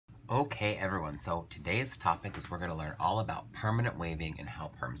Okay, everyone, so today's topic is we're going to learn all about permanent waving and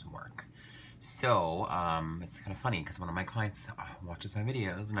how perms work. So, it's kind of funny because one of my clients watches my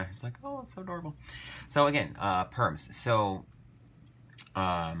videos and I was like, oh, it's so adorable. So again, perms. So,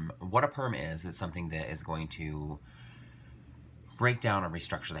 what a perm is something that is going to break down and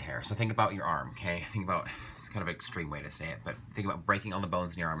restructure the hair. So think about your arm, okay? Think about, it's kind of an extreme way to say it, but think about breaking all the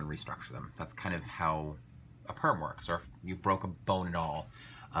bones in your arm and restructure them. That's kind of how a perm works. Or if you broke a bone and all,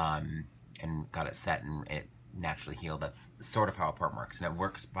 and got it set and it naturally healed, that's sort of how a perm works. And it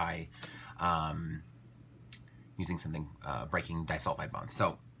works by using something, breaking disulfide bonds.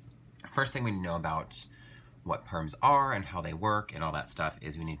 So first thing we know about what perms are and how they work and all that stuff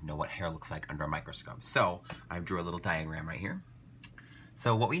is we need to know what hair looks like under a microscope. So I drew a little diagram right here.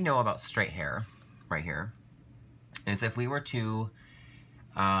 So what we know about straight hair right here is if we were to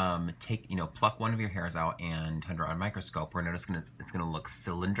pluck one of your hairs out and under a microscope, we're noticing it's going to look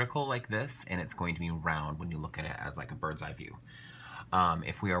cylindrical like this, and it's going to be round when you look at it as like a bird's eye view.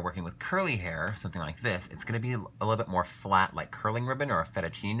 If we are working with curly hair, something like this, it's going to be a little bit more flat, like curling ribbon or a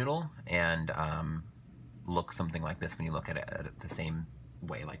fettuccine noodle, and look something like this when you look at it the same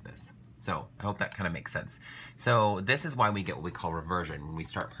way like this. So I hope that kind of makes sense. So this is why we get what we call reversion when we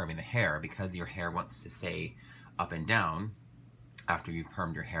start perming the hair, because your hair wants to stay up and down. After you've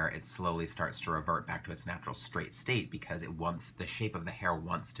permed your hair, it slowly starts to revert back to its natural straight state because it wants, the shape of the hair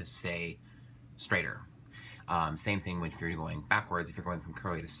wants to stay straighter. Same thing if you're going backwards, if you're going from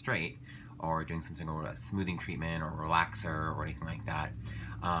curly to straight, or doing something like a smoothing treatment or relaxer or anything like that.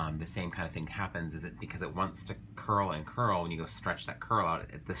 The same kind of thing happens, is it because it wants to curl and curl, when you go stretch that curl out,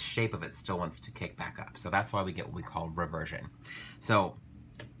 the shape of it still wants to kick back up. So that's why we get what we call reversion. So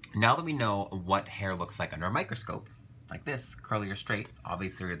now that we know what hair looks like under a microscope, like this, curly or straight,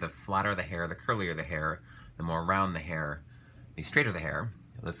 obviously the flatter the hair, the curlier the hair, the more round the hair, the straighter the hair.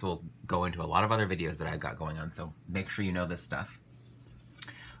 This will go into a lot of other videos that I've got going on, so make sure you know this stuff.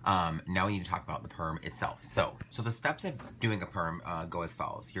 Now we need to talk about the perm itself. So the steps of doing a perm go as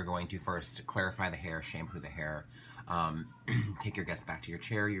follows. You're going to first clarify the hair, shampoo the hair, take your guest back to your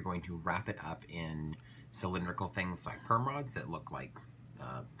chair. You're going to wrap it up in cylindrical things like perm rods that look like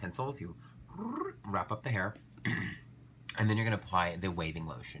pencils. You wrap up the hair. And then you're going to apply the waving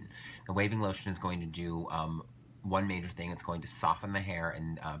lotion. The waving lotion is going to do one major thing. It's going to soften the hair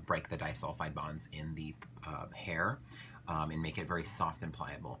and break the disulfide bonds in the hair and make it very soft and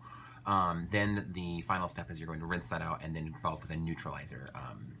pliable. Then the final step is you're going to rinse that out and then follow up with a neutralizer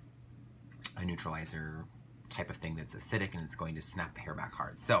type of thing that's acidic, and it's going to snap the hair back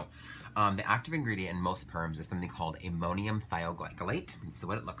hard. So the active ingredient in most perms is something called ammonium thioglycolate. This is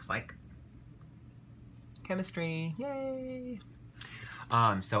what it looks like. Chemistry, yay!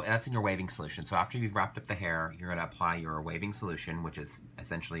 So that's in your waving solution. So after you've wrapped up the hair, you're going to apply your waving solution, which is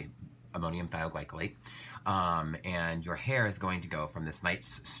essentially ammonium thioglycolate. And your hair is going to go from this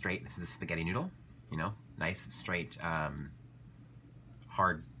nice straight, this is a spaghetti noodle, you know, nice straight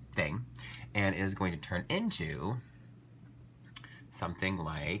hard thing, and it is going to turn into something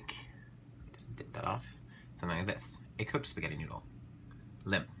like, just dip that off, something like this, a cooked spaghetti noodle.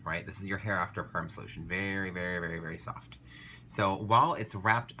 Limp, right? This is your hair after a perm solution. Very, very, very, very soft. So while it's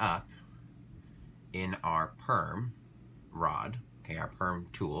wrapped up in our perm rod, okay, our perm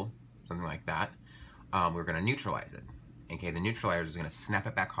tool, something like that, we're going to neutralize it. Okay, the neutralizer is going to snap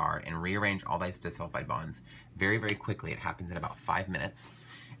it back hard and rearrange all these disulfide bonds very, very quickly. It happens in about 5 minutes,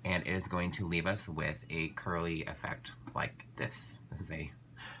 and it is going to leave us with a curly effect like this. This is a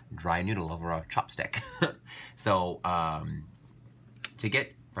dry noodle over a chopstick. So, to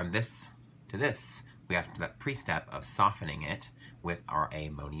get from this to this, we have to do that pre-step of softening it with our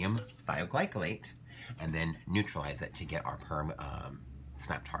ammonium thioglycolate and then neutralize it to get our perm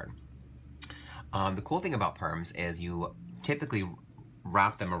snapped hard. The cool thing about perms is you typically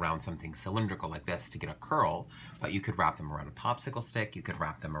wrap them around something cylindrical like this to get a curl, but you could wrap them around a popsicle stick, you could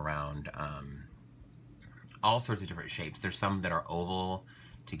wrap them around all sorts of different shapes. There's some that are oval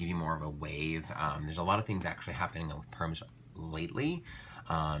to give you more of a wave. There's a lot of things actually happening with perms lately.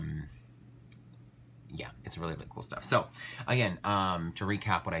 Yeah, it's really, really cool stuff. So again, to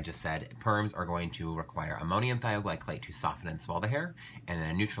recap what I just said, perms are going to require ammonium thioglycolate to soften and swell the hair, and then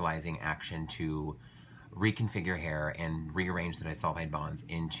a neutralizing action to reconfigure hair and rearrange the disulfide bonds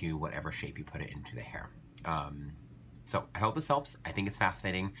into whatever shape you put it into the hair. So I hope this helps. I think it's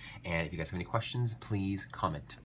fascinating, and if you guys have any questions, please comment.